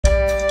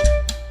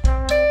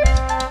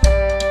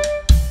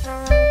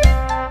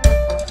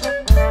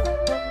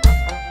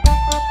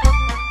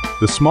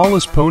The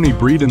smallest pony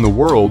breed in the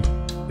world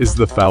is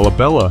the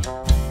Falabella,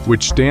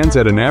 which stands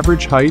at an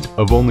average height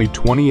of only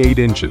 28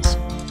 inches,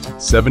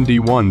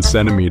 71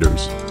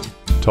 centimeters,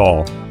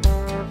 tall.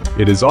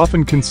 It is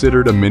often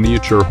considered a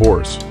miniature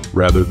horse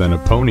rather than a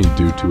pony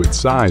due to its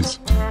size.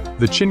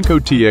 The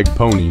Chincoteague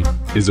pony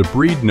is a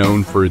breed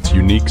known for its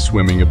unique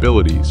swimming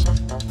abilities.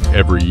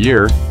 Every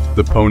year,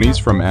 the ponies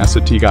from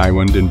Assateague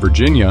Island in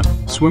Virginia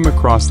swim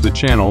across the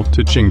channel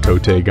to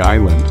Chincoteague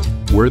Island,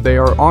 where they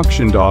are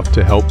auctioned off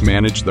to help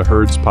manage the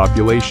herd's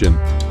population.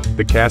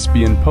 The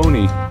Caspian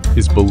pony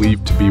is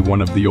believed to be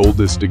one of the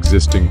oldest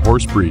existing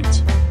horse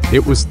breeds.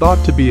 It was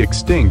thought to be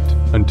extinct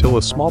until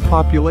a small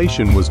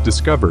population was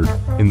discovered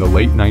in the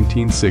late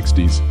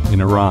 1960s in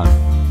Iran.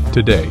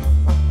 Today,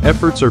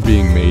 efforts are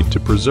being made to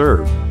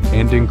preserve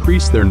and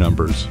increase their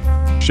numbers.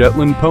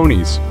 Shetland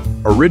ponies,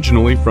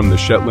 originally from the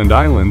Shetland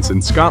Islands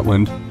in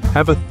Scotland,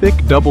 have a thick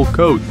double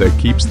coat that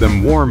keeps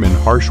them warm in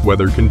harsh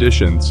weather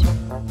conditions.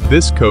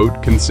 This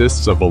coat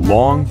consists of a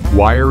long,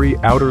 wiry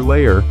outer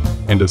layer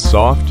and a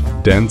soft,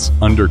 dense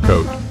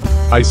undercoat.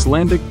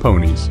 Icelandic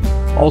ponies,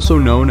 also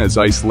known as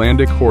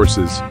Icelandic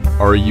horses,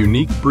 are a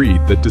unique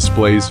breed that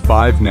displays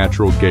 5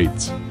 natural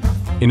gaits.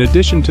 In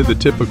addition to the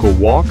typical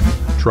walk,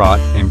 trot,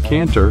 and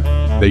canter,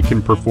 they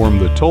can perform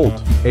the tolt,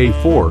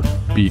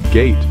 A4, beat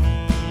gait,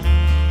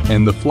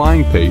 and the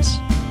flying pace,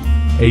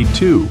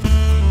 A2,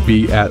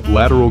 B at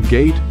lateral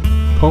gait.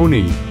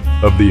 Pony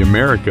of the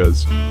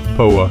Americas,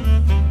 POA,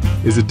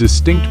 is a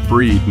distinct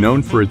breed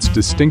known for its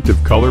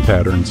distinctive color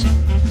patterns,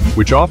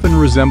 which often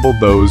resemble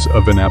those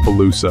of an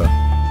Appaloosa.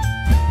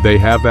 They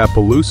have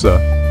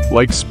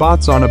Appaloosa-like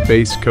spots on a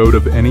base coat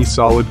of any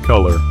solid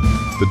color.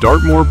 The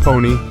Dartmoor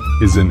pony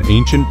is an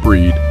ancient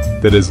breed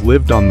that has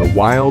lived on the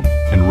wild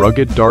and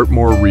rugged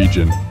Dartmoor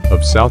region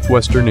of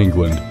southwestern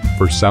England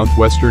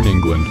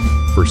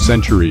for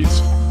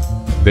centuries.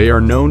 They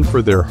are known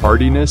for their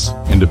hardiness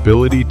and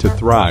ability to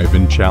thrive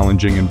in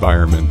challenging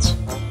environments.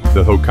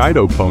 The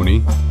Hokkaido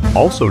pony,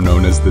 also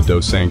known as the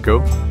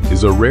Dosanko,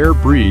 is a rare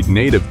breed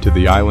native to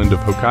the island of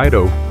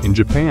Hokkaido in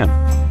Japan.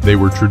 They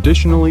were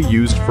traditionally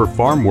used for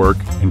farm work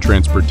and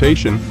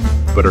transportation,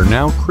 but are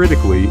now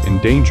critically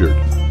endangered.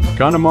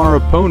 Connemara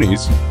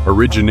ponies,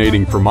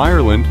 originating from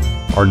Ireland,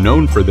 are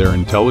known for their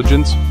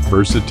intelligence,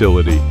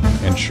 versatility,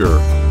 and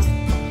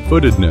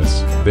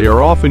sure-footedness. They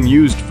are often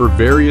used for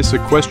various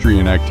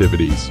equestrian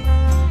activities,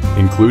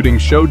 including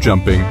show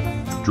jumping,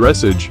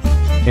 dressage,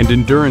 and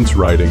endurance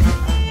riding.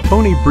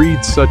 Pony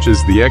breeds such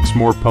as the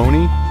Exmoor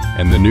pony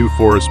and the New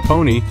Forest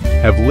pony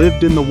have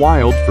lived in the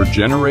wild for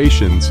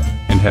generations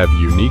and have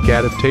unique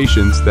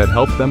adaptations that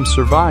help them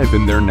survive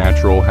in their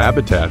natural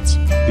habitats.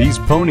 These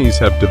ponies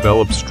have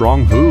developed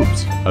strong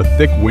hooves, a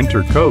thick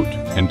winter coat,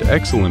 and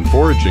excellent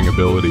foraging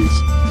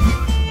abilities.